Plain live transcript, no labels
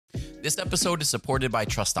This episode is supported by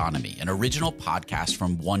Trustonomy, an original podcast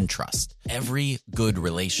from OneTrust. Every good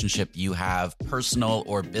relationship you have, personal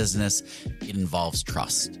or business, it involves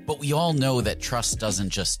trust. But we all know that trust doesn't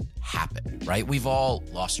just happen, right? We've all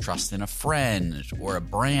lost trust in a friend or a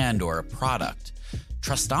brand or a product.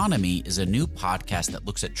 Trustonomy is a new podcast that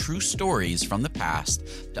looks at true stories from the past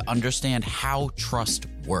to understand how trust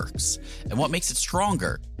works and what makes it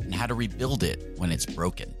stronger and how to rebuild it when it's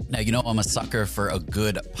broken. Now, you know, I'm a sucker for a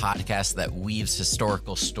good podcast that weaves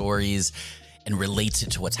historical stories and relates it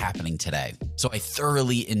to what's happening today. So I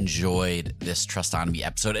thoroughly enjoyed this Trustonomy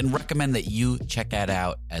episode and recommend that you check it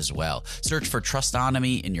out as well. Search for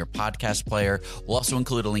Trustonomy in your podcast player. We'll also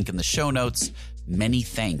include a link in the show notes. Many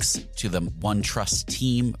thanks to the OneTrust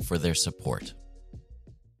team for their support.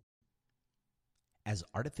 As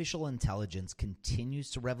artificial intelligence continues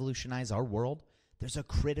to revolutionize our world, there's a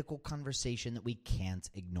critical conversation that we can't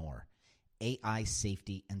ignore: AI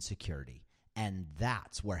safety and security. And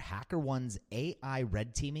that's where HackerOne's AI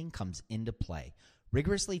red teaming comes into play,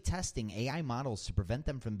 rigorously testing AI models to prevent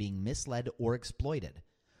them from being misled or exploited.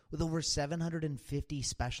 With over 750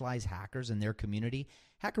 specialized hackers in their community,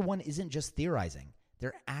 HackerOne isn't just theorizing.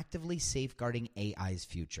 They're actively safeguarding AI's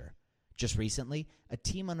future. Just recently, a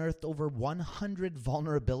team unearthed over 100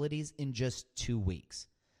 vulnerabilities in just 2 weeks.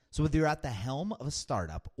 So whether you're at the helm of a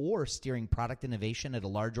startup or steering product innovation at a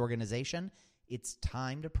large organization, it's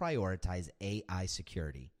time to prioritize AI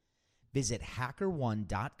security. Visit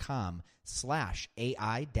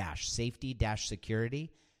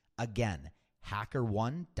hackerone.com/AI-safety-security. Again,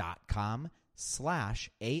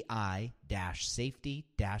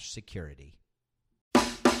 hackerone.com/AI-safety-security.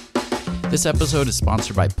 This episode is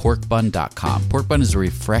sponsored by porkbun.com. Porkbun is a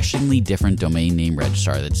refreshingly different domain name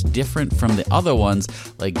registrar that's different from the other ones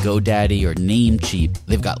like GoDaddy or Namecheap.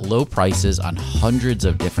 They've got low prices on hundreds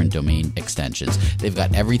of different domain extensions. They've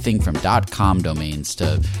got everything from .com domains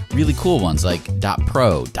to really cool ones like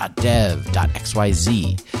 .pro, .dev,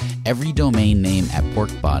 .xyz. Every domain name at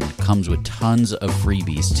Porkbun comes with tons of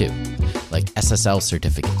freebies too, like SSL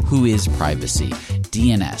certificate, WHOIS privacy,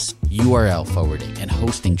 DNS, URL forwarding, and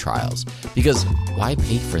hosting trials. Because why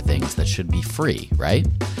pay for things that should be free, right?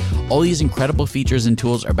 All these incredible features and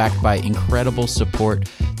tools are backed by incredible support,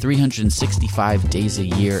 365 days a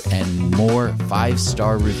year, and more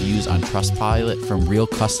 5-star reviews on Trustpilot from real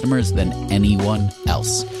customers than anyone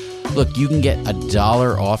else. Look, you can get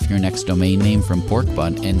 $1 off your next domain name from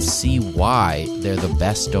Porkbun and see why they're the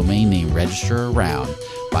best domain name registrar around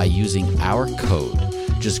by using our code.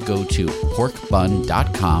 Just go to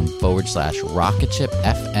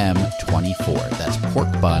porkbun.com/RocketShipFM24. That's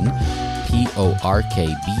porkbun,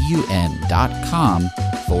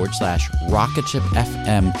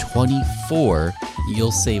 porkbun.com/RocketShipFM24.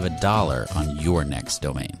 You'll save $1 on your next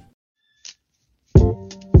domain.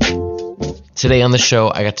 Today on the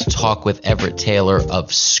show, I got to talk with Everett Taylor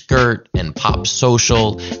of Skirt and Pop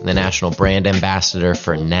Social, the national brand ambassador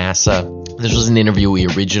for NASA. This was an interview we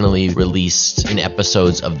originally released in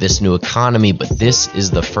episodes of This New Economy, but this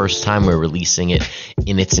is the first time we're releasing it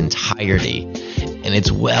in its entirety, and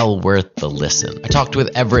it's well worth the listen. I talked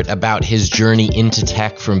with Everett about his journey into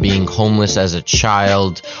tech from being homeless as a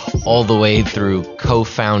child all the way through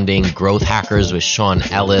co-founding Growth Hackers with Sean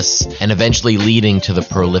Ellis and eventually leading to the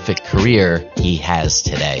prolific career he has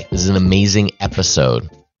today. This is an amazing episode,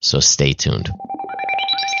 so stay tuned.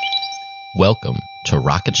 Welcome to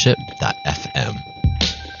RocketShip.fm,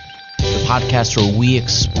 the podcast where we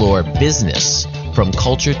explore business from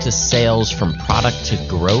culture to sales, from product to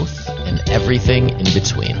growth, and everything in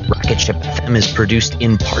between. Rocketship FM is produced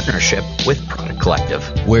in partnership with Product Collective.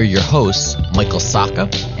 We're your hosts, Michael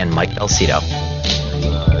Sacca and Mike Belcito.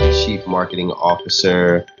 Chief Marketing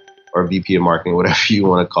Officer or VP of Marketing, whatever you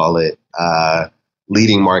want to call it,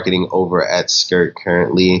 leading marketing over at Skirt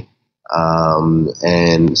currently,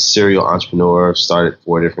 and serial entrepreneur. Started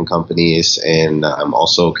 4 different companies, and I'm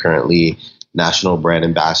also currently national brand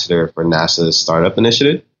ambassador for NASA's Startup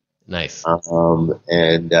Initiative. Nice.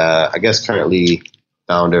 And I guess currently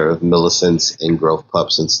founder of Millicent and Growth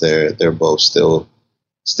Pup, since they're both still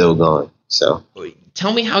going. So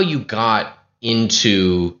tell me how you got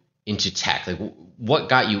into tech. Like, what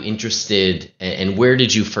got you interested, and where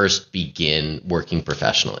did you first begin working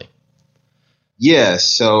professionally? Yeah,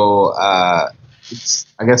 so I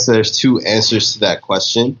guess there's 2 answers to that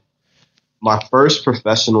question. My first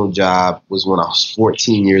professional job was when I was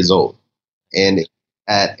 14 years old, and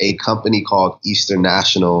at a company called Eastern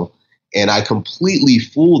National, and I completely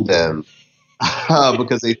fooled them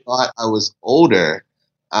because they thought I was older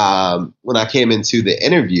when I came into the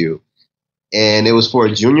interview. and it was for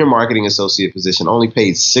a junior marketing associate position, only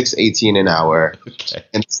paid $6.18 an hour. Okay.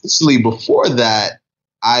 And essentially before that,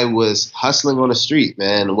 I was hustling on the street,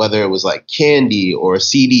 man, whether it was like candy or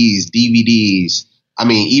CDs, DVDs, I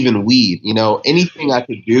mean, even weed, you know, anything I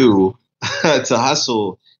could do to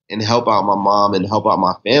hustle and help out my mom and help out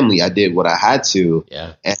my family. I did what I had to.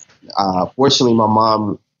 Yeah. And fortunately, my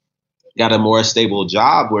mom got a more stable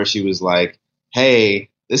job where she was like, hey,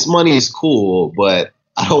 this money is cool, but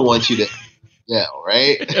I don't want you to jail,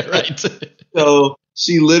 right? Right. So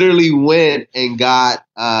she literally went and got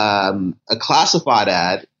a classified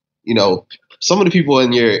ad. You know, some of the people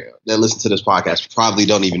that listen to this podcast probably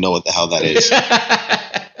don't even know what the hell that is.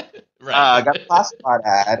 Right. Got a classified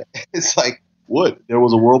ad. It's like, what? There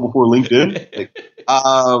was a world before LinkedIn?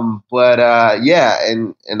 Yeah,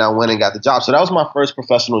 and I went and got the job. So that was my first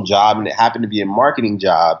professional job, and it happened to be a marketing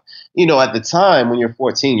job. You know, at the time when you're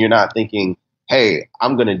 14, you're not thinking, hey,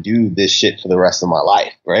 I'm going to do this shit for the rest of my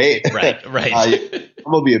life, right? Right.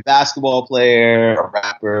 I'm going to be a basketball player, a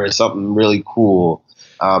rapper, something really cool.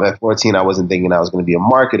 At 14, I wasn't thinking I was going to be a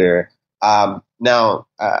marketer. Now,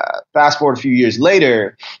 fast forward a few years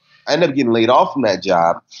later, I ended up getting laid off from that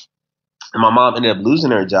job. And my mom ended up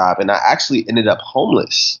losing her job, and I actually ended up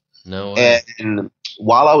homeless. No way. And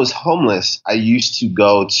while I was homeless, I used to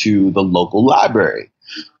go to the local library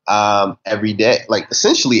every day, like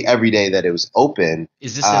essentially every day that it was open.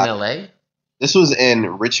 Is this in LA? This was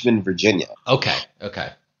in Richmond, Virginia. Okay.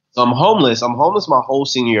 So I'm homeless. I'm homeless my whole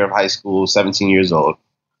senior year of high school, 17 years old.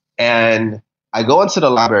 And I go into the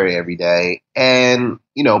library every day. And,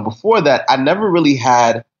 you know, before that, I never really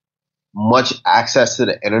had much access to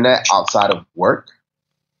the internet outside of work,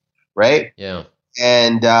 right? Yeah.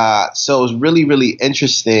 And so it was really, really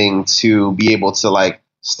interesting to be able to like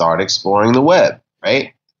start exploring the web,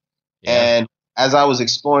 right? Yeah. And as I was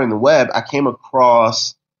exploring the web, I came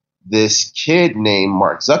across this kid named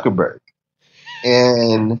Mark Zuckerberg.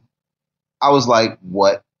 And I was like,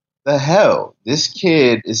 what the hell? This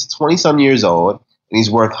kid is 20-some years old, and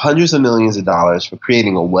he's worth hundreds of millions of dollars for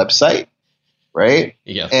creating a website, right?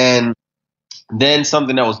 Yeah. And then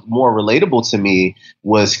something that was more relatable to me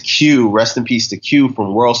was Q, rest in peace to Q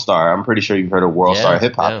from WorldStar. I'm pretty sure you've heard of WorldStar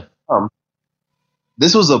Hip Hop. Yeah.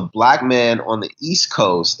 This was a black man on the East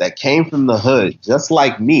Coast that came from the hood, just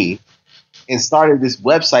like me, and started this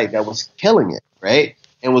website that was killing it, right?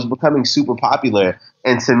 And was becoming super popular.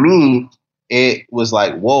 And to me, it was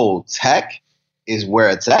like, whoa, tech is where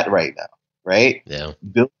it's at right now, right? Yeah.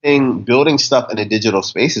 Building stuff in a digital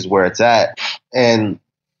space is where it's at. And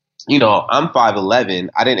you know, I'm 5'11".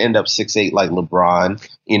 I didn't end up 6'8" like LeBron.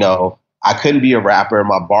 You know, I couldn't be a rapper.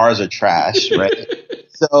 My bars are trash, right?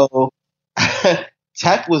 So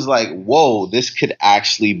tech was like, whoa, this could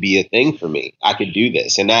actually be a thing for me. I could do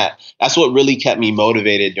this. And that's what really kept me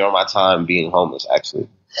motivated during my time being homeless, actually.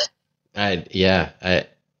 I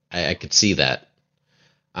could see that.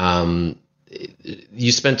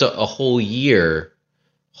 You spent a whole year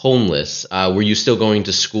homeless. Were you still going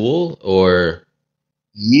to school or?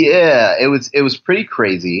 Yeah, it was pretty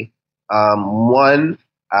crazy.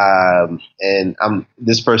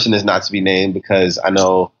 This person is not to be named because I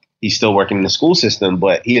know he's still working in the school system,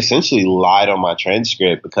 but he essentially lied on my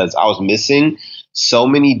transcript because I was missing so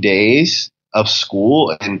many days of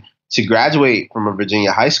school. And to graduate from a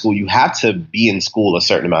Virginia high school, you have to be in school a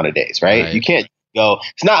certain amount of days, right? You can't go.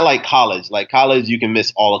 It's not like college. Like college, you can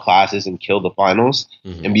miss all the classes and kill the finals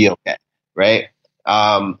and be okay, right?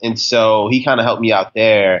 And so he kind of helped me out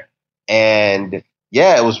there. And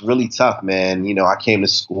yeah, it was really tough, man. You know, I came to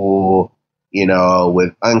school, you know,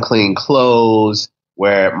 with unclean clothes,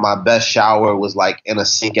 where my best shower was like in a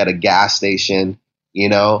sink at a gas station, you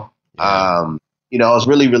know. You know, it was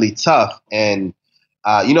really, really tough. And,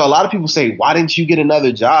 you know, a lot of people say, why didn't you get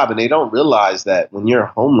another job? And they don't realize that when you're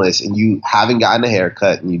homeless and you haven't gotten a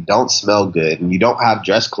haircut and you don't smell good and you don't have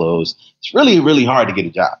dress clothes, it's really, really hard to get a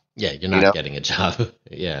job. Yeah, you're not getting a job.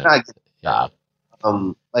 Yeah. Not getting a job.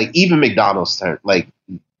 Like even McDonald's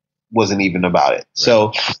wasn't even about it. Right.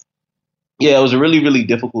 So yeah, it was a really, really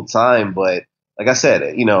difficult time. But like I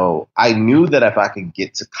said, you know, I knew that if I could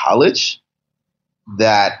get to college,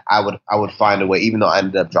 that I would find a way, even though I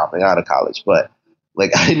ended up dropping out of college. But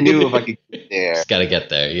like I knew if I could get there. Just gotta get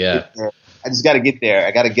there, yeah. I just gotta get there.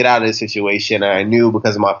 I gotta get out of this situation. And I knew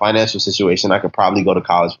because of my financial situation, I could probably go to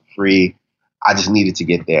college for free. I just needed to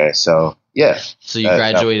get there. So yeah. So you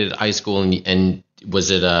graduated high school and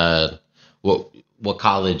was it what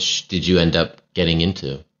college did you end up getting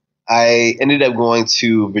into? I ended up going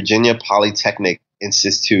to Virginia Polytechnic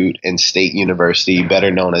Institute and State University,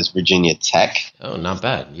 better known as Virginia Tech. Oh, not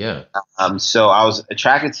bad. Yeah. So I was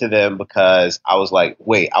attracted to them because I was like,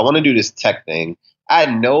 wait, I want to do this tech thing. I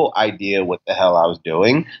had no idea what the hell I was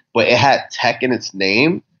doing, but it had tech in its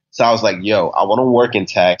name. So I was like, yo, I want to work in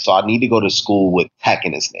tech, so I need to go to school with tech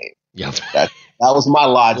in its name. Yeah. That was my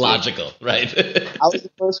logic. Logical, right? I was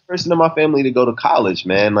the first person in my family to go to college,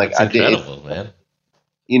 man. Like, That's incredible, man.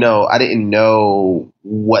 I didn't know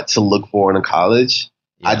what to look for in a college.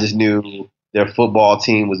 Yeah. I just knew their football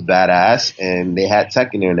team was badass and they had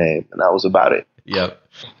tech in their name, and that was about it. Yep.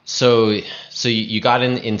 So you got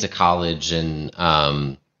into college, and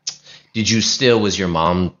was your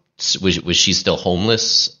mom, was she still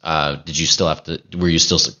homeless? Did you still were you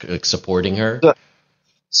still supporting her?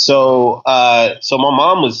 So my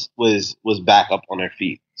mom was back up on her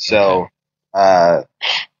feet. So, that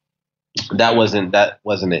wasn't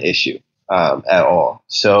an issue, at all.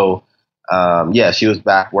 So, she was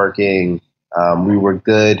back working. We were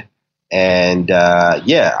good. And,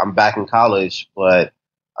 I'm back in college, but,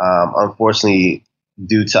 unfortunately,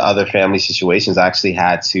 due to other family situations, I actually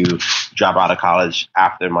had to drop out of college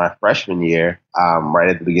after my freshman year, right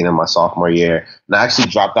at the beginning of my sophomore year. And I actually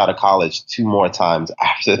dropped out of college 2 more times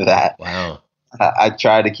after that. Wow. I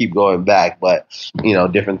tried to keep going back, but,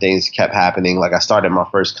 different things kept happening. Like, I started my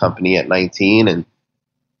first company at 19, and,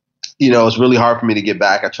 it was really hard for me to get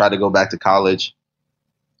back. I tried to go back to college,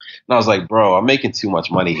 and I was like, bro, I'm making too much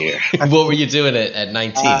money here. What were you doing at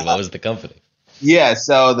 19? What was the company? Yeah,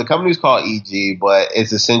 so the company was called EG, but it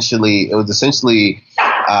was essentially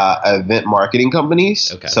event marketing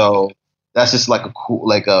companies. Okay. So that's just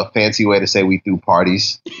like a fancy way to say we threw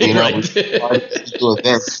parties. Right. We threw parties, we threw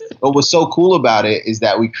events. But what's so cool about it is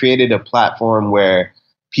that we created a platform where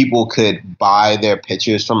people could buy their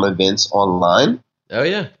pictures from events online. Oh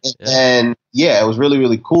yeah. And it was really,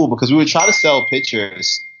 really cool because we would try to sell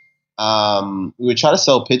pictures. And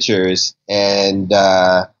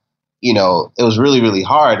it was really, really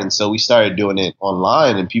hard. And so we started doing it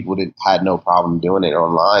online, and people had no problem doing it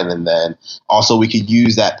online. And then also we could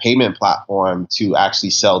use that payment platform to actually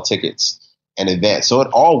sell tickets and events. So it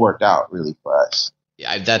all worked out really for us.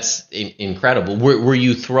 Yeah, that's incredible. Were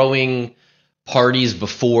you throwing parties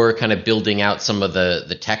before kind of building out some of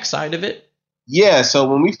the tech side of it? Yeah. So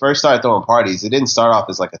when we first started throwing parties, it didn't start off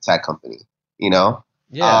as like a tech company,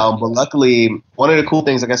 Yeah. But luckily, one of the cool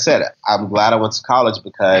things, like I said, I'm glad I went to college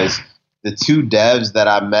because the 2 devs that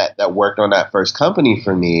I met that worked on that first company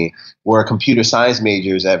for me were computer science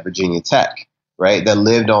majors at Virginia Tech, right? That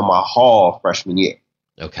lived on my hall freshman year.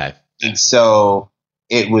 Okay. And so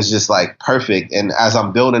it was just like perfect. And as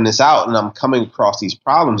I'm building this out and I'm coming across these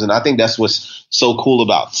problems, and I think that's what's so cool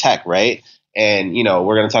about tech, right? And,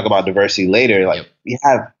 we're going to talk about diversity later. Like,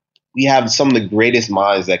 we have some of the greatest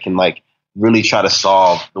minds that can like really try to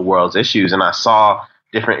solve the world's issues. And I saw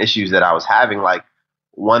different issues that I was having. Like,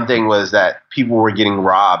 one thing was that people were getting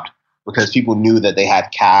robbed because people knew that they had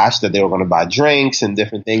cash, that they were going to buy drinks and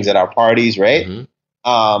different things at our parties, right?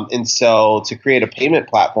 Mm-hmm. And so to create a payment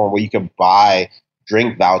platform where you could buy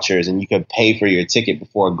drink vouchers and you could pay for your ticket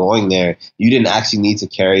before going there, you didn't actually need to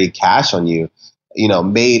carry cash on you,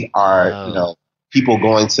 made our, people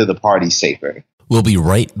going to the party safer. We'll be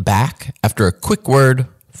right back after a quick word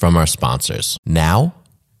from our sponsors. Now,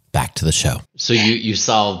 back to the show. So you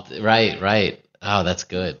solved, right. Oh, that's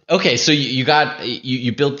good. Okay, so you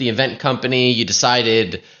built the event company. You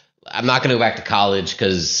decided, I'm not going to go back to college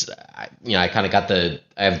because I kind of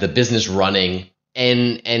I have the business running.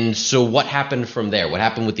 And so what happened from there? What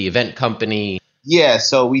happened with the event company? Yeah,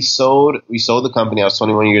 so we sold the company. I was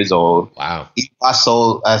 21 years old. Wow.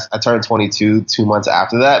 I turned 22 2 months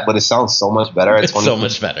after that, but it sounds so much better at 21. So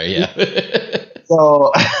much better, yeah.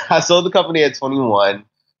 So I sold the company at 21.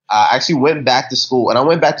 I actually went back to school, and I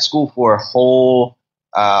went back to school for a whole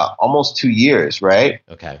almost 2 years, right?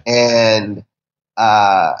 Okay. And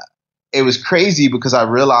it was crazy because I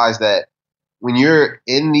realized that when you're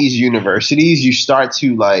in these universities, you start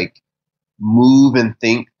to like move and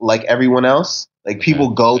think like everyone else. Like people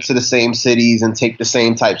go to the same cities and take the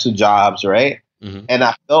same types of jobs, right? Mm-hmm. And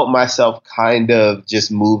I felt myself kind of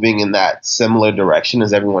just moving in that similar direction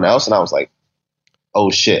as everyone else. And I was like, oh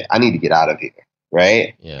shit, I need to get out of here.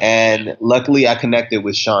 Right. Yeah. And luckily I connected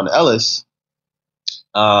with Sean Ellis,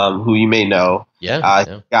 who you may know.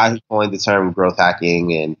 Yeah. Guy who coined the term growth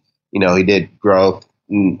hacking, and, he did growth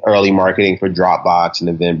and early marketing for Dropbox and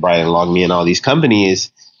Eventbrite and LogMe and all these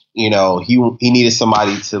companies. He needed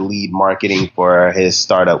somebody to lead marketing for his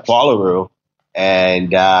startup Qualaroo,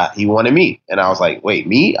 and he wanted me. And I was like, wait,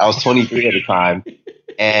 me? I was 23 at the time.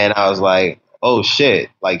 And I was like, oh shit,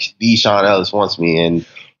 like the Sean Ellis wants me. And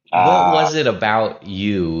What was it about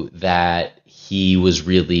you that he was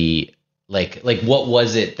really like what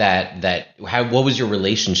was it what was your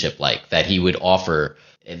relationship like that he would offer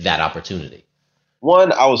that opportunity?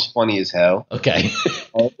 One, I was funny as hell. Okay.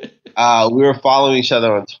 We were following each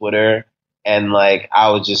other on Twitter, and like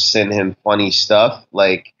I would just send him funny stuff,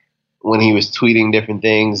 like when he was tweeting different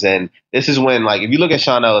things. And this is when, like, if you look at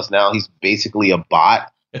Sean Ellis now, he's basically a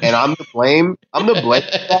bot, and I'm to blame. I'm to blame for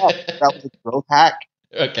that. That was a growth hack.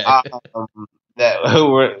 Okay.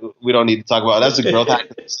 That we don't need to talk about. That's a growth hack.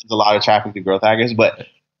 There's a lot of traffic to growth hackers, but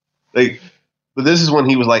this is when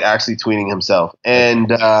he was like actually tweeting himself. And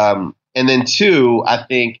then two, I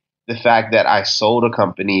think the fact that I sold a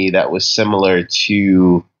company that was similar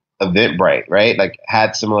to Eventbrite, right? Like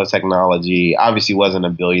had similar technology. Obviously wasn't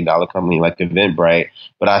 $1 billion company like Eventbrite,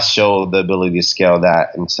 but I showed the ability to scale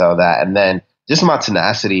that and sell that. And then just my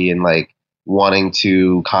tenacity and like wanting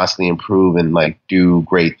to constantly improve and like do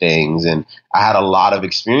great things. And I had a lot of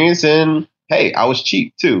experience, and hey, I was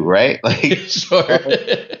cheap too, right? Like Sure.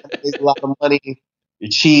 it's a lot of money.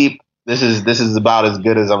 You're cheap. This is about as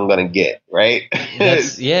good as I'm gonna get, right?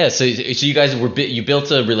 Yeah. So you guys you built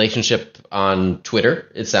a relationship on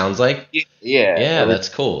Twitter. It sounds like. Yeah. Yeah, that's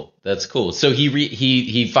cool. That's cool. So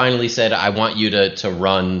he finally said, "I want you to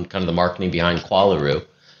run kind of the marketing behind Qualaroo."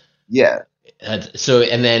 Yeah. So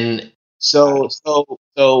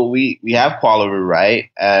we have Qualaroo, right?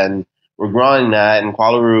 And we're growing that, and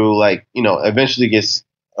Qualaroo, like, you know, eventually gets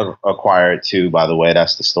acquired too. By the way,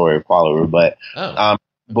 that's the story of Qualaroo. But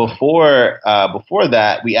before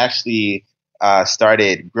that, we actually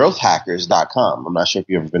started growthhackers.com. I'm not sure if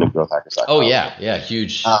you've ever been to growthhackers.com. Oh yeah,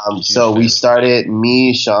 huge. So we started,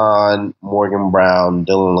 me, Sean, Morgan Brown,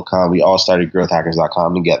 Dylan LeCon, we all started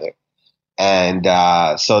growthhackers.com together. And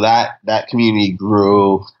so that community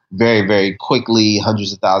grew very, very quickly,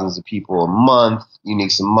 hundreds of thousands of people a month,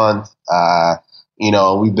 uniques a month. You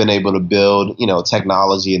know, we've been able to build, you know,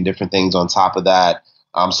 technology and different things on top of that.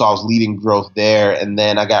 So I was leading growth there. And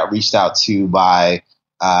then I got reached out to by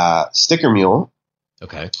Sticker Mule,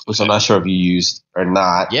 okay, which I'm not sure if you used or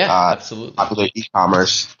not. Yeah, absolutely. Popular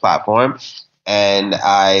e-commerce platform. And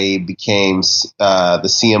I became the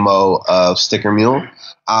CMO of Sticker Mule.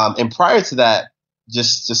 And prior to that,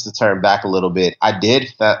 just to turn back a little bit, I did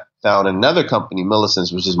found another company,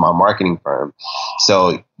 Millicents, which is my marketing firm.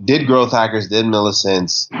 So did Growth Hackers, did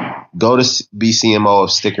Millicents, go to be CMO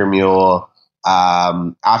of Sticker Mule.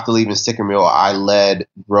 After leaving Sticker Mule, I led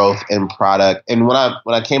growth and product. And when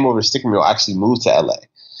I came over to Sticker Mule, I actually moved to LA.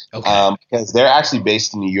 Okay. Because they're actually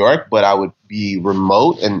based in New York, but I would be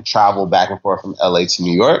remote and travel back and forth from LA to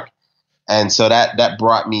New York. And so that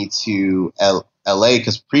brought me to LA,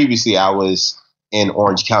 because previously I was in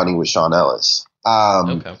Orange County with Sean Ellis.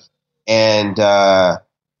 Okay. And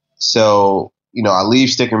so, you know, I leave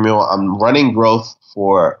Sticker Mule. I'm running growth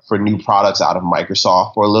for new products out of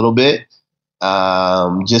Microsoft for a little bit,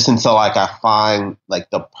 just until like I find like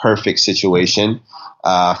the perfect situation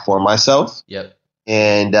for myself. Yep.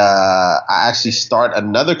 And I actually start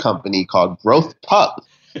another company called Growth Pub,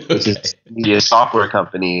 which is a media software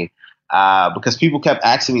company, because people kept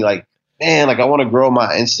asking me like, man, like I want to grow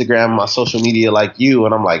my Instagram, my social media like you.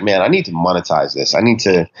 And I'm like, man, I need to monetize this. I need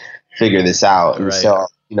to figure this out. And so,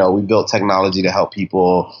 you know, we built technology to help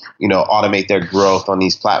people, you know, automate their growth on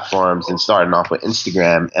these platforms, and starting off with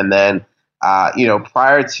Instagram. And then, you know,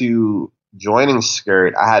 prior to joining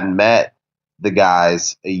Skirt, I had met the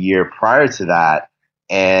guys a year prior to that.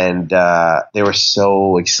 And they were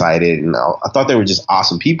so excited. And I thought they were just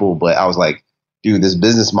awesome people. But I was like, dude, this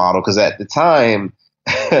business model, because at the time,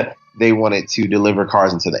 they wanted to deliver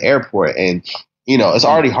cars into the airport. And, you know, it's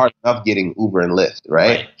already hard enough getting Uber and Lyft,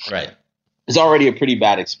 right? Right. It's already a pretty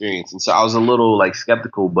bad experience. And so I was a little like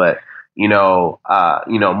skeptical, but, you know,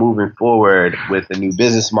 moving forward with a new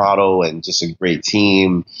business model and just a great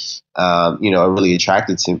team, you know, it really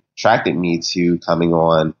attracted me to coming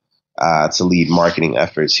on to lead marketing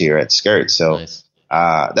efforts here at Skirt. So Nice.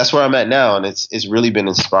 That's where I'm at now. And it's really been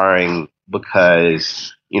inspiring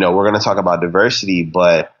because, you know, we're going to talk about diversity,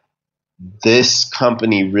 but this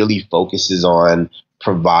company really focuses on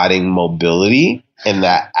providing mobility and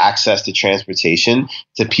that access to transportation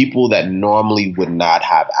to people that normally would not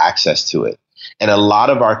have access to it. And a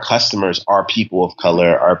lot of our customers are people of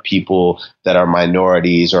color, are people that are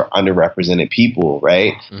minorities or underrepresented people,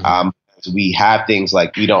 right? Mm-hmm. We have things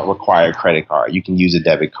like we don't require a credit card. You can use a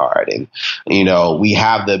debit card. And, you know, we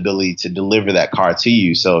have the ability to deliver that car to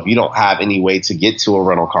you. So if you don't have any way to get to a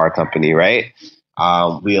rental car company, right,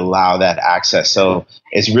 we allow that access. So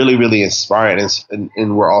it's really, really inspiring.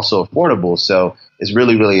 And we're also affordable. So it's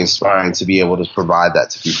really, really inspiring to be able to provide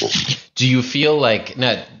that to people. Do you feel like,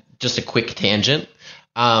 now, just a quick tangent.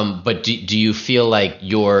 But do you feel like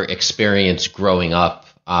your experience growing up,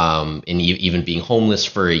 and even being homeless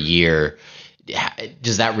for a year,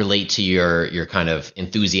 does that relate to your kind of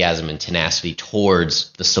enthusiasm and tenacity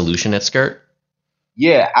towards the solution at Skirt?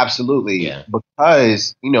 Yeah, absolutely. Yeah.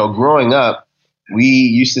 Because, growing up, we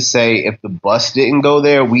used to say if the bus didn't go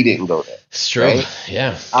there, we didn't go there. It's true. Right?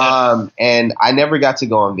 Yeah. And I never got to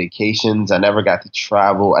go on vacations. I never got to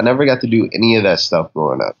travel. I never got to do any of that stuff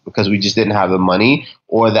growing up because we just didn't have the money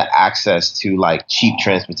or the access to like cheap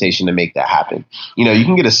transportation to make that happen. You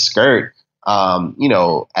can get a skirt,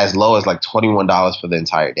 as low as like $21 for the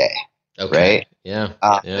entire day. Okay. Right. Yeah.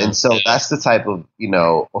 And so that's the type of,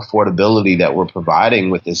 affordability that we're providing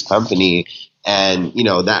with this company. And,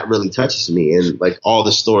 that really touches me. And like all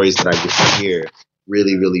the stories that I get to hear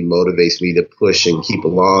really, really motivates me to push and keep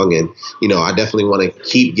along. And, I definitely want to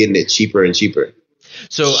keep getting it cheaper and cheaper.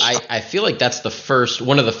 So I feel like that's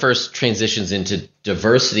one of the first transitions into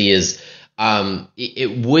diversity is,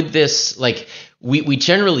 we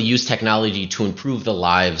generally use technology to improve the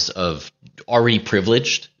lives of already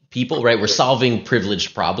privileged people, right? We're solving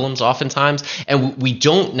privileged problems oftentimes, and we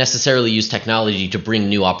don't necessarily use technology to bring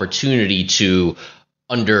new opportunity to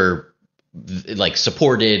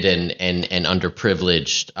supported and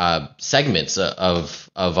underprivileged segments of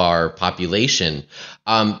our population.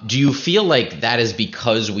 Do you feel like that is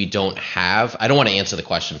because we don't have? I don't want to answer the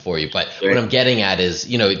question for you, but what I'm getting at is,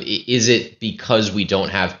 is it because we don't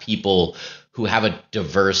have people who have a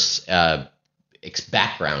diverse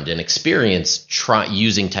background and experience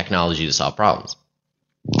using technology to solve problems?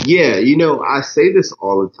 Yeah, I say this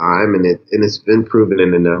all the time, and it's been proven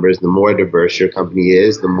in the numbers. The more diverse your company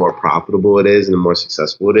is, the more profitable it is, and the more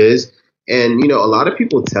successful it is. And a lot of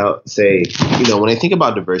people say, when they think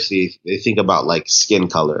about diversity, they think about like skin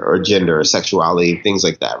color or gender or sexuality, things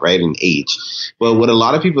like that, right? And age. But what a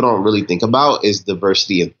lot of people don't really think about is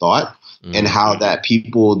diversity in thought. And how that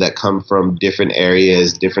people that come from different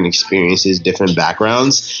areas, different experiences, different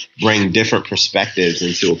backgrounds bring different perspectives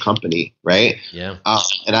into a company, right? Yeah.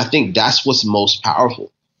 And I think that's what's most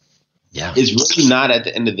powerful. Yeah. It's really not at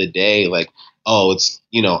the end of the day like, oh, it's,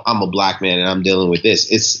 I'm a black man and I'm dealing with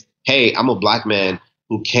this. It's, hey, I'm a black man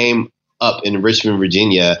who came up in Richmond,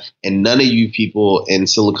 Virginia, and none of you people in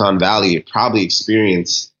Silicon Valley probably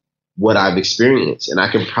experienced what I've experienced. And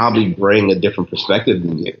I can probably bring a different perspective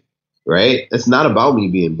than you. Right? It's not about me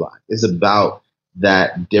being black. It's about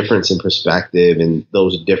that difference in perspective and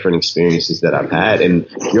those different experiences that I've had. And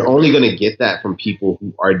you're only going to get that from people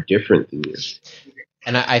who are different than you.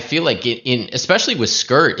 And I feel like especially with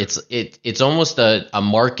Skirt, it's almost a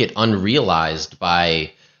market unrealized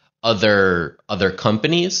by other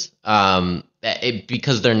companies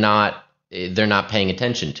because they're not paying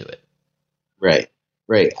attention to it. Right.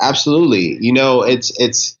 Absolutely.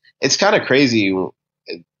 It's kind of crazy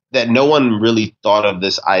that no one really thought of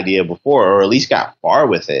this idea before, or at least got far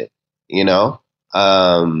with it,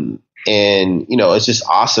 and it's just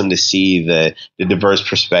awesome to see the diverse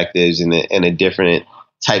perspectives and the different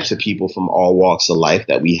types of people from all walks of life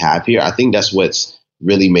that we have here. I think that's what's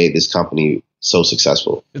really made this company so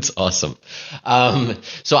successful. It's awesome.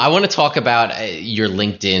 So I want to talk about your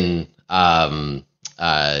LinkedIn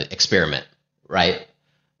experiment, right?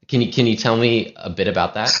 Can you tell me a bit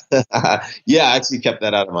about that? Yeah, I actually kept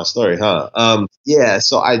that out of my story, huh?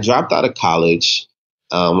 So I dropped out of college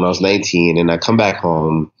when I was 19, and I come back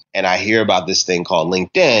home and I hear about this thing called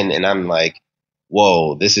LinkedIn, and I'm like,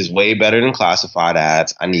 whoa, this is way better than classified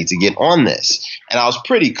ads. I need to get on this. And I was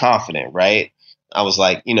pretty confident, right? I was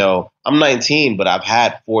like, I'm 19, but I've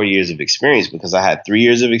had 4 years of experience because I had 3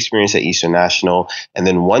 years of experience at Eastern National and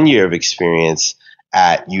then 1 year of experience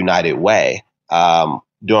at United Way.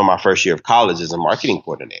 During my first year of college as a marketing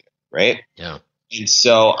coordinator, right? Yeah. And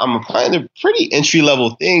so I'm applying to pretty entry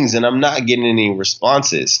level things and I'm not getting any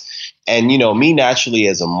responses. And, me naturally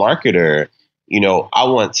as a marketer, I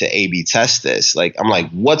want to A/B test this. Like, I'm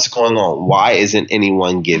like, what's going on? Why isn't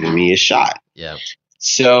anyone giving me a shot? Yeah.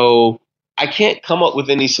 So I can't come up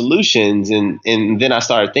with any solutions. And then I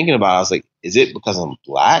started thinking about it. I was like, is it because I'm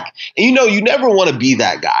black? And, you never want to be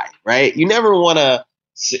that guy, right? You never want to,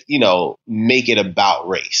 make it about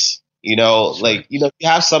race, you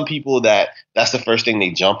have some people that's the first thing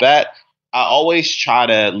they jump at. I always try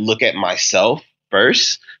to look at myself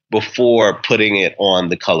first before putting it on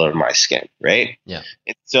the color of my skin. Right. Yeah.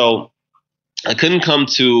 And so I couldn't come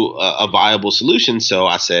to a viable solution. So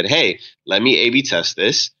I said, hey, let me A/B test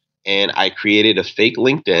this. And I created a fake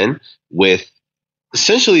LinkedIn with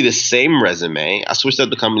essentially the same resume. I switched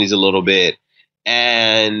up the companies a little bit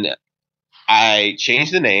and I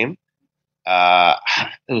changed the name.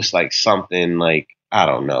 It was like something like I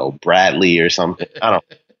don't know, Bradley or something. I don't.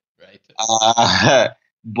 Right.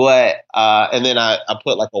 And then I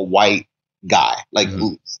put like a white guy, like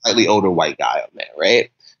slightly older white guy on there, right?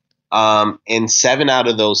 And 7 out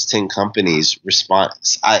of those 10 companies respond.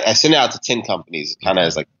 I sent it out to 10 companies, kind of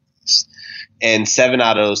as like, and 7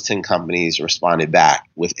 out of those 10 companies responded back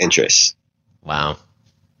with interest. Wow.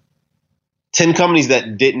 10 companies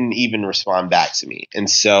that didn't even respond back to me. And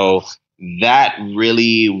so that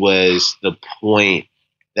really was the point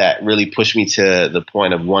that really pushed me to the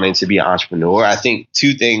point of wanting to be an entrepreneur. I think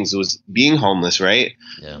 2 things was being homeless, right?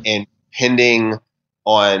 Yeah. And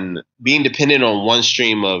being dependent on one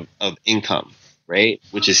stream of income, right?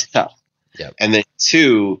 Which is tough. Yep. And then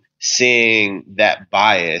 2, seeing that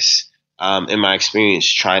bias in my experience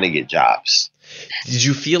trying to get jobs. Did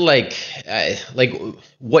you feel like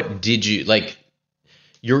what did you like?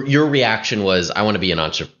 Your reaction was, I want to be an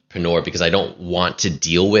entrepreneur because I don't want to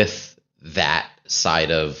deal with that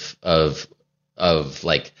side of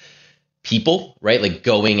like people, right? Like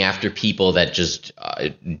going after people that just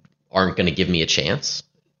aren't going to give me a chance.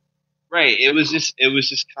 Right. It was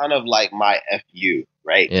just kind of like my FU,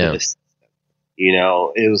 right? Yeah. To the system. You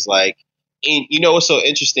know, it was like, and you know what's so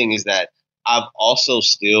interesting is that I've also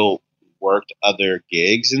still worked other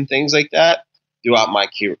gigs and things like that throughout my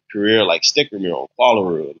career, like Sticker Mural,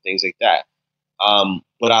 Qualaroo, and things like that.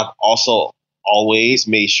 But I've also always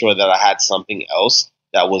made sure that I had something else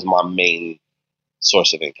that was my main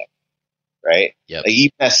source of income, right? Yep. Like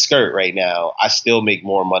even at Skirt right now, I still make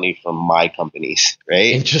more money from my companies,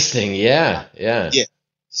 right? Interesting. Yeah.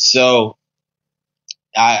 So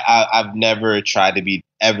I've never tried to be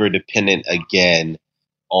ever dependent again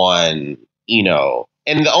on, you know,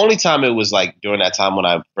 and the only time it was like during that time when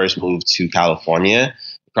I first moved to California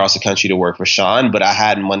across the country to work for Sean, but I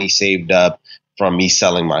had money saved up from me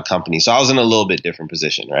selling my company. So I was in a little bit different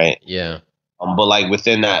position, right? Yeah. But like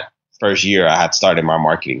within that first year, I had started my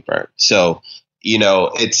marketing firm. So, you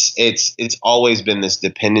know, it's always been this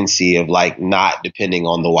dependency of like not depending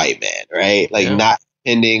on the white man, right? Like not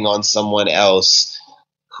depending on someone else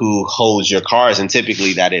who holds your cars. And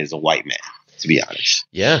typically that is a white man, to be honest.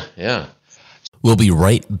 Yeah. We'll be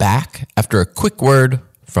right back after a quick word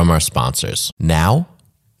from our sponsors. Now,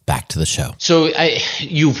 back to the show. So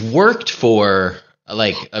you've worked for,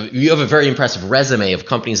 you have a very impressive resume of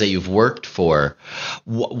companies that you've worked for.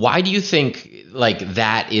 Why do you think like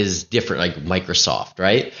that is different, like Microsoft,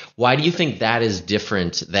 right? Why do you think that is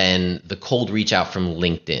different than the cold reach out from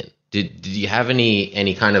LinkedIn? Did you have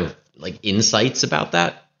any kind of like insights about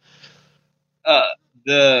that?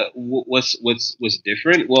 What's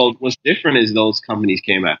different? Well, what's different is those companies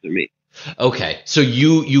came after me. Okay, so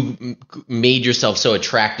you made yourself so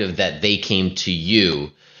attractive that they came to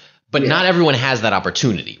you, but not everyone has that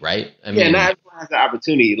opportunity, right? I mean, not everyone has the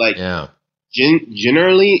opportunity. Like,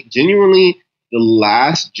 genuinely, the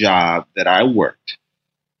last job that I worked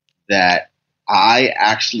that I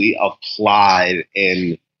actually applied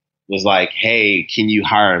and was like, hey, can you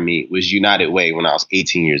hire me? Was United Way when I was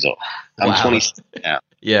 18 years old. I'm 26 now.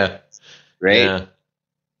 Yeah. Right? Yeah.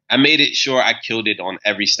 I made it sure I killed it on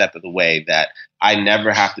every step of the way that I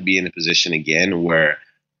never have to be in a position again where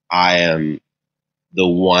I am the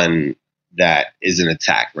one that is an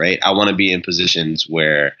attack, right? I want to be in positions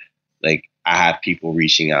where like I have people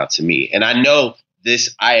reaching out to me. And I know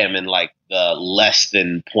I am in like the less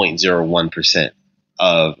than 0.01%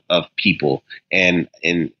 of people. And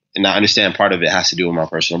I understand part of it has to do with my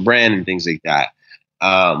personal brand and things like that.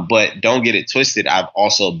 But don't get it twisted. I've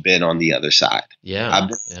also been on the other side. Yeah. I've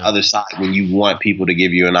been on the other side when you want people to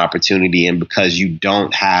give you an opportunity, and because you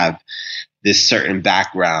don't have this certain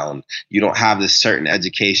background, you don't have this certain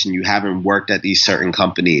education, you haven't worked at these certain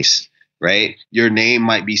companies, right? Your name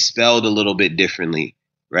might be spelled a little bit differently,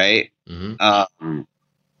 right? Mm-hmm.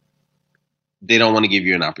 They don't want to give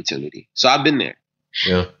you an opportunity. So I've been there.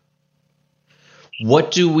 Yeah. What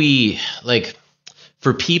do we like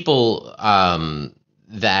for people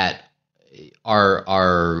that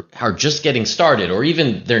are just getting started, or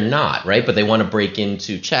even they're not, right? But they want to break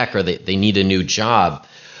into tech, or they need a new job.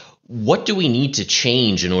 What do we need to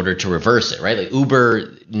change in order to reverse it, right? Like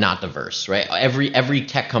Uber, not diverse, right? Every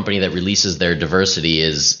tech company that releases their diversity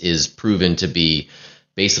is proven to be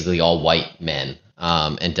basically all white men,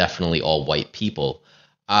 and definitely all white people.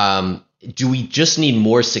 Do we just need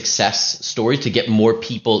more success stories to get more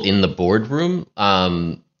people in the boardroom,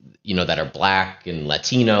 that are Black and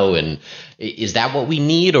Latino? And is that what we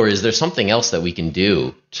need, or is there something else that we can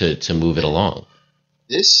do to move it along?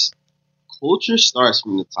 This culture starts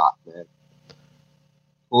from the top, man.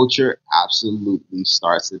 Culture absolutely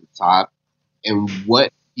starts at the top, and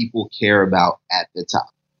what people care about at the top.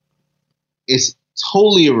 It's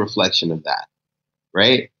totally a reflection of that,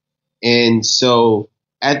 right? And so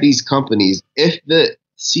at these companies, if the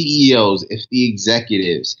CEOs, if the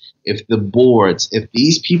executives, if the boards, if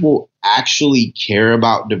these people actually care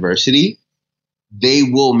about diversity, they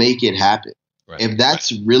will make it happen. Right. If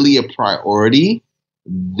that's really a priority,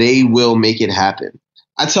 they will make it happen.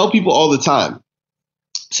 I tell people all the time.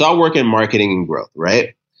 So I work in marketing and growth,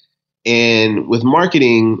 right? And with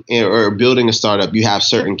marketing or building a startup, you have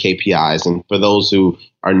certain KPIs. And for those who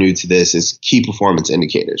are new to this, it's key performance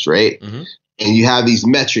indicators, right? Mm-hmm. And you have these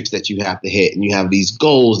metrics that you have to hit, and you have these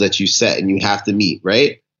goals that you set and you have to meet,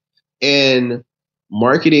 right? And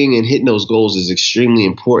marketing and hitting those goals is extremely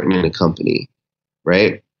important in a company,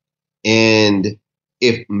 right? And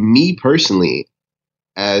if me personally,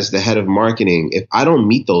 as the head of marketing, if I don't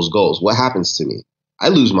meet those goals, what happens to me? I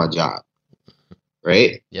lose my job,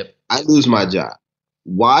 right? Yep. I lose my job.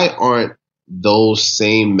 Why aren't those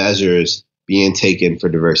same measures being taken for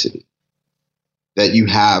diversity that you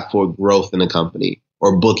have for growth in a company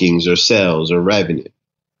or bookings or sales or revenue?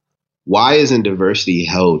 Why isn't diversity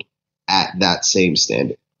held at that same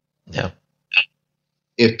standard? Yeah.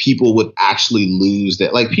 If people would actually lose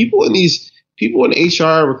that, like people in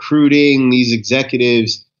HR, recruiting, these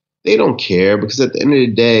executives, they don't care because at the end of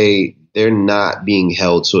the day, they're not being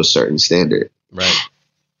held to a certain standard. Right.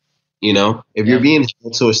 You know, if you're being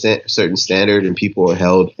held to a certain standard and people are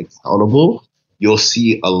held accountable, you'll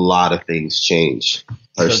see a lot of things change.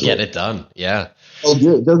 They'll get it done. Yeah.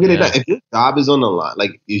 They'll get it done. If your job is on the line,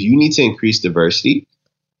 like if you need to increase diversity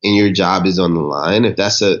and your job is on the line, if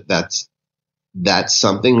that's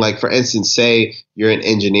something like, for instance, say you're an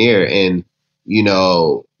engineer and, you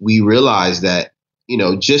know, we realize that, you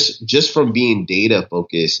know, just from being data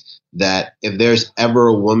focused, that if there's ever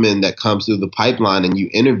a woman that comes through the pipeline and you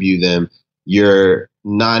interview them, you're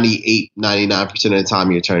 98, 99% of the time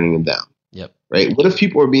you're turning them down. Yep. Right. What if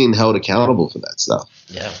people are being held accountable for that stuff?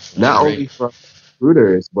 Yeah. Not only from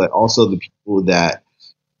recruiters, but also the people that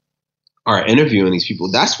are interviewing these people.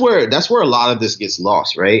 That's where a lot of this gets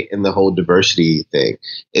lost, right? In the whole diversity thing,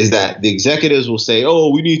 is that the executives will say,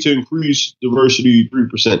 "Oh, we need to increase diversity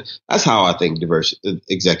 3%." That's how I think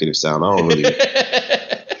executives sound. I don't really.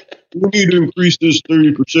 We need to increase this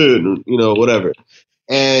 30%, you know, whatever.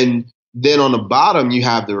 And then on the bottom, you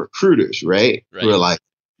have the recruiters, right? Who are like,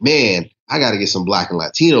 "Man, I got to get some Black and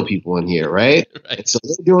Latino people in here, right?" And so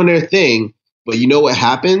they're doing their thing. But you know what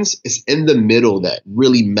happens? It's in the middle that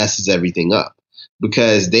really messes everything up,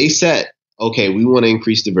 because they set, okay, we want to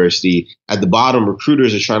increase diversity. At the bottom,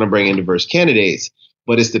 recruiters are trying to bring in diverse candidates,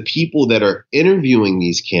 but it's the people that are interviewing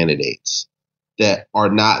these candidates that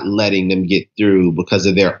are not letting them get through because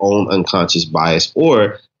of their own unconscious bias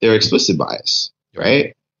or their explicit bias,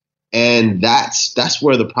 right? And that's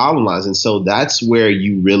where the problem lies. And so that's where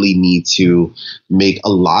you really need to make a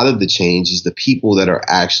lot of the change, is the people that are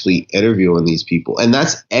actually interviewing these people. And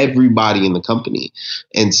that's everybody in the company.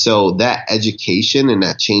 And so that education and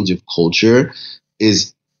that change of culture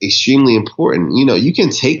is extremely important. You know, you can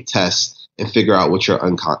take tests and figure out what your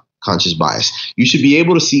unconscious bias. You should be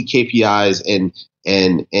able to see KPIs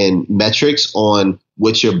and metrics on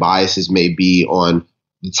what your biases may be on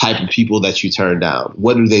the type of people that you turn down.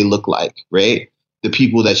 What do they look like, right? The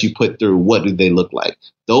people that you put through, what do they look like?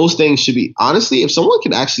 Those things should be, honestly, if someone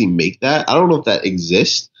can actually make that, I don't know if that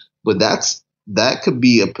exists, but that could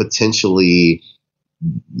be a potentially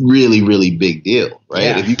really, really big deal, right?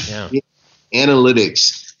 Yeah, if you can get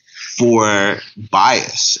analytics for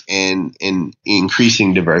bias and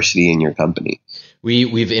increasing diversity in your company.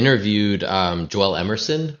 We've interviewed Joel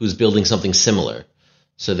Emerson, who's building something similar.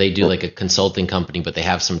 So they do like a consulting company, but they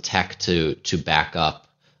have some tech to back up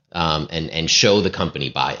and show the company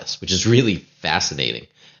bias, which is really fascinating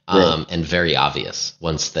and very obvious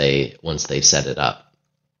once they set it up.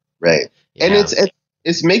 Right. Yeah. And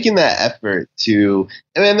it's making that effort to,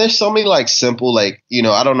 and then there's so many like simple, like, you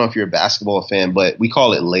know, I don't know if you're a basketball fan, but we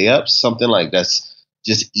call it layups, something like that's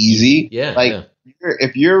just easy. Yeah. Like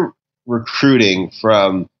if you're recruiting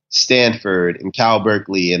from Stanford and Cal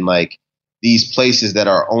Berkeley and like these places that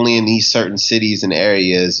are only in these certain cities and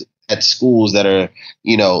areas at schools that are,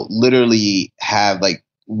 you know, literally have like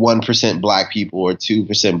 1% Black people or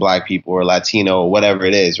 2% Black people or Latino or whatever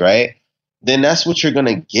it is, right? Then that's what you're going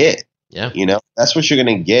to get. Yeah. You know, that's what you're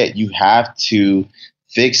going to get. You have to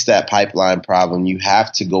fix that pipeline problem. You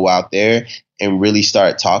have to go out there and really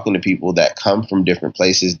start talking to people that come from different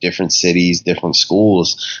places, different cities, different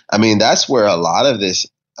schools. I mean, that's where a lot of this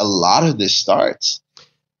starts.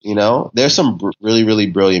 You know, there's some really, really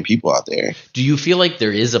brilliant people out there. Do you feel like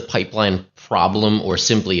there is a pipeline problem or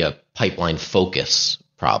simply a pipeline focus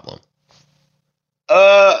problem?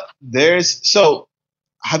 So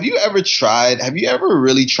have you ever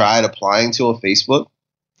really tried applying to a Facebook?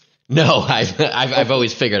 No, I've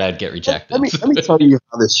always figured I'd get rejected. Let me tell you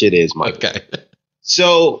how this shit is, Mike. Okay.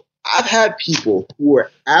 So I've had people who are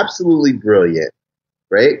absolutely brilliant,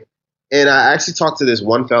 right? And I actually talked to this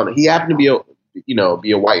one founder. He happened to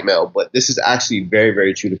be a white male, but this is actually very,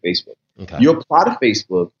 very true to Facebook. Okay. You apply to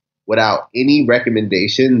Facebook without any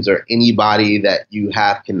recommendations or anybody that you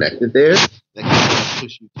have connected there that can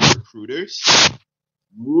push you to recruiters.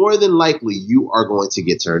 More than likely, you are going to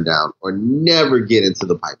get turned down or never get into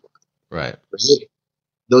the pipeline. Right.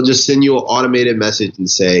 They'll just send you an automated message and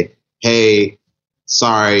say, hey,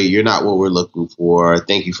 sorry, you're not what we're looking for.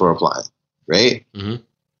 Thank you for applying. Right? Mm-hmm.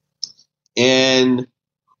 And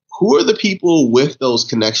who are the people with those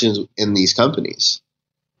connections in these companies?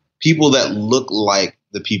 People that look like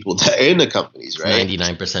the people that are in the companies, right?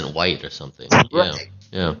 99% white or something. Right.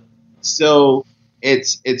 Yeah. So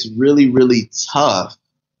it's really, really tough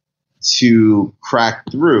to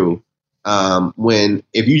crack through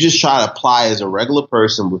if you just try to apply as a regular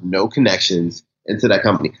person with no connections into that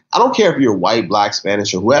company. I don't care if you're white, black,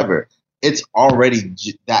 Spanish, or whoever. It's already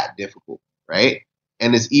that difficult, right?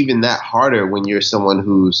 And it's even that harder when you're someone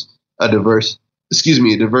who's a diverse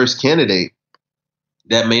candidate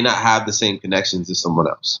that may not have the same connections as someone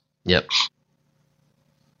else. Yep.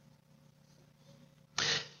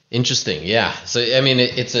 Interesting. Yeah. So, I mean,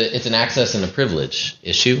 it's an access and a privilege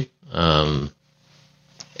issue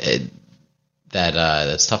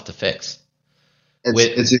that's tough to fix.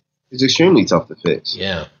 It's extremely tough to fix.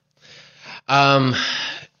 Yeah.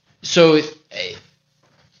 So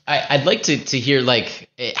I'd like to hear, like,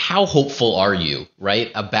 how hopeful are you,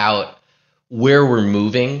 right, about where we're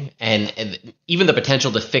moving and even the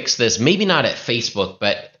potential to fix this, maybe not at Facebook,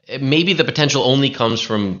 but maybe the potential only comes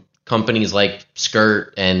from companies like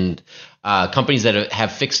Skirt and companies that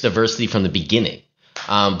have fixed diversity from the beginning.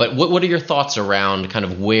 But what are your thoughts around kind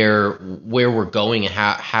of where we're going and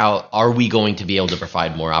how are we going to be able to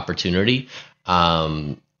provide more opportunity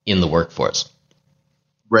in the workforce?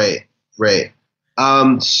 Right.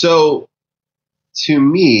 So to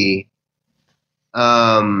me,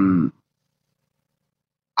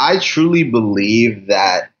 I truly believe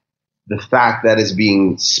that the fact that it's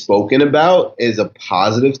being spoken about is a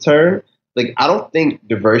positive term. Like, I don't think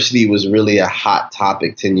diversity was really a hot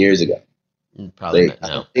topic 10 years ago. Probably not, no.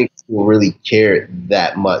 I don't think people really cared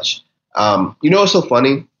that much. What's so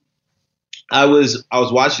funny? I was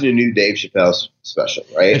watching a new Dave Chappelle special,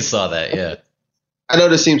 right? I saw that, yeah. I know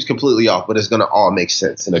this seems completely off, but it's going to all make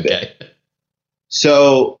sense in a bit.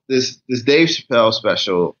 So this Dave Chappelle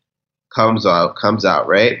special comes out,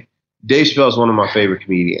 right? Dave Chappelle is one of my favorite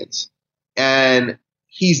comedians. And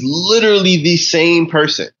he's literally the same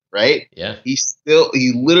person, right? Yeah. He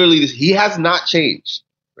has not changed,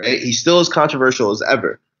 right? He's still as controversial as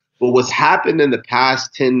ever. But what's happened in the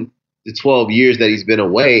past 10 to 12 years that he's been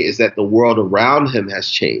away is that the world around him has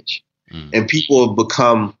changed. And people have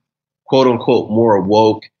become, quote unquote, more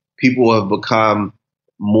woke. People have become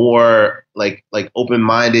more like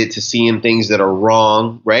open-minded to seeing things that are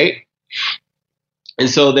wrong, right? And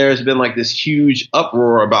so there's been like this huge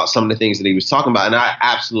uproar about some of the things that he was talking about. And I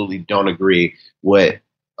absolutely don't agree with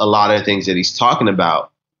a lot of the things that he's talking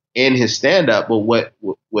about in his stand-up. But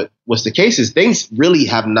what's the case is things really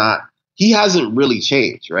he hasn't really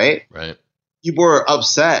changed, right? Right. People are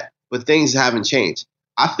upset, but things haven't changed.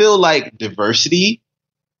 I feel like diversity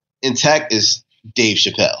in tech is Dave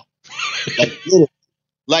Chappelle.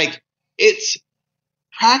 Like it's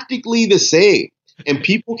practically the same. And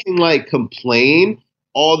people can like complain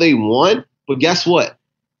all they want, but guess what?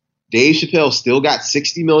 Dave Chappelle still got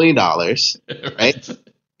 $60 million, right?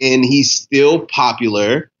 And he's still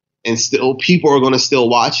popular, and still people are going to still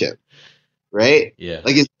watch him, right? Yeah.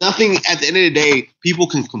 Like it's nothing. At the end of the day, people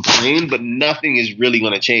can complain, but nothing is really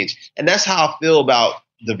going to change. And that's how I feel about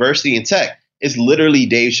diversity in tech. It's literally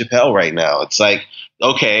Dave Chappelle right now. It's like,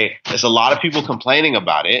 okay, there's a lot of people complaining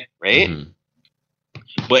about it, right? Mm-hmm.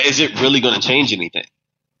 But is it really going to change anything?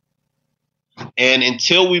 And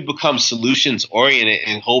until we become solutions oriented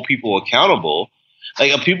and hold people accountable,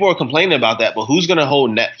 like people are complaining about that, but who's going to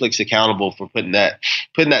hold Netflix accountable for putting that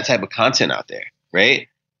type of content out there, right?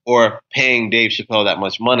 Or paying Dave Chappelle that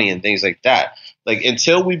much money and things like that. Like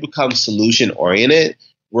until we become solution oriented,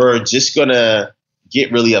 we're just going to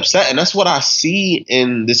get really upset. And that's what I see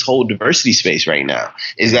in this whole diversity space right now,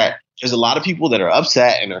 is that there's a lot of people that are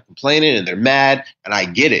upset and they're complaining and they're mad. And I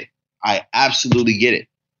get it. I absolutely get it.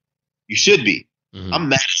 You should be. Mm-hmm. I'm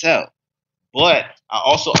mad as hell. But I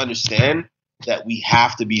also understand that we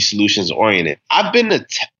have to be solutions oriented. I've been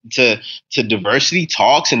to diversity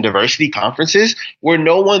talks and diversity conferences where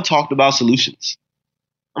no one talked about solutions.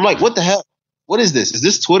 I'm like, what the hell? What is this? Is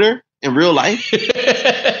this Twitter in real life?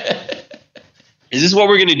 Is this what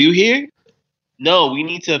we're going to do here? No, we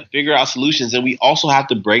need to figure out solutions. And we also have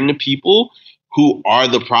to bring the people who are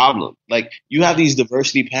the problem. Like, you have these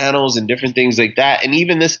diversity panels and different things like that. And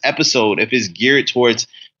even this episode, if it's geared towards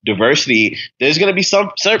diversity, there's going to be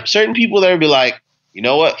some certain people that will be like, you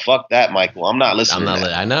know what? Fuck that, Michael. I'm not listening to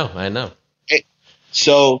that. I know.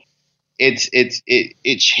 So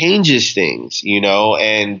it changes things, you know,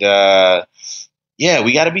 and yeah,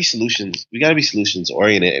 we got to be solutions. We got to be solutions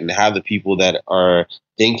oriented and have the people that are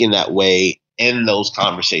thinking that way in those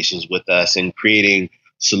conversations with us and creating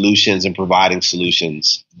solutions and providing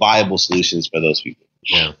solutions, viable solutions for those people.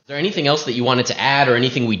 Yeah. Is there anything else that you wanted to add or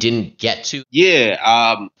anything we didn't get to?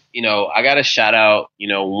 Yeah. You know, I got to shout out, you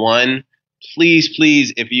know, one,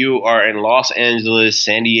 please, if you are in Los Angeles,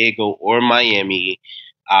 San Diego, or Miami,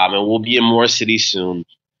 and we'll be in more cities soon,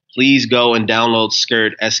 please go and download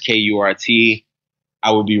Skurt, SKURT.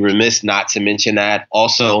 I would be remiss not to mention that.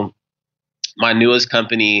 Also, my newest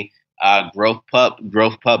company,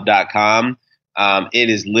 growthpup.com. It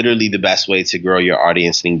is literally the best way to grow your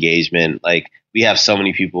audience and engagement. Like, we have so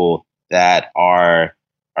many people that are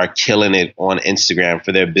killing it on Instagram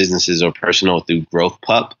for their businesses or personal through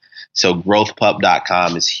GrowthPup. So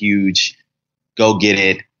growthpup.com is huge. Go get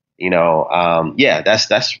it. You know, yeah, that's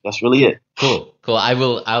really it. Cool.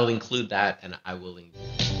 I'll include that, and I will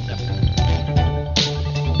definitely.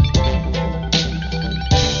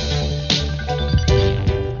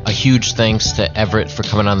 A huge thanks to Everett for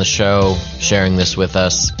coming on the show, sharing this with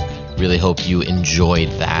us. Really hope you enjoyed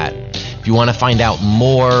that. If you want to find out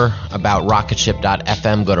more about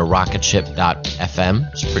rocketship.fm, go to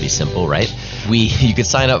rocketship.fm. It's pretty simple, right? You can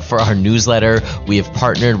sign up for our newsletter. We have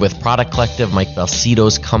partnered with Product Collective, Mike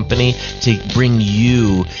Balsito's company, to bring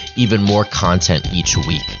you even more content each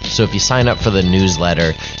week. So if you sign up for the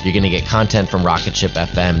newsletter, you're going to get content from Rocketship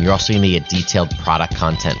FM. You're also going to get detailed product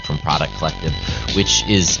content from Product Collective, which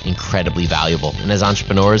is incredibly valuable. And as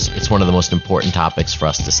entrepreneurs, it's one of the most important topics for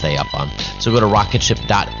us to stay up on. So go to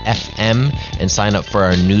rocketship.fm and sign up for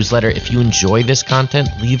our newsletter. If you enjoy this content,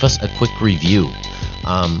 leave us a quick review.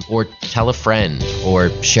 Or tell a friend, or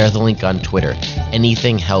share the link on Twitter.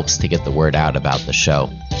 Anything helps to get the word out about the show.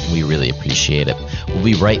 We really appreciate it. We'll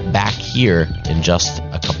be right back here in just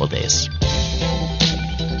a couple days.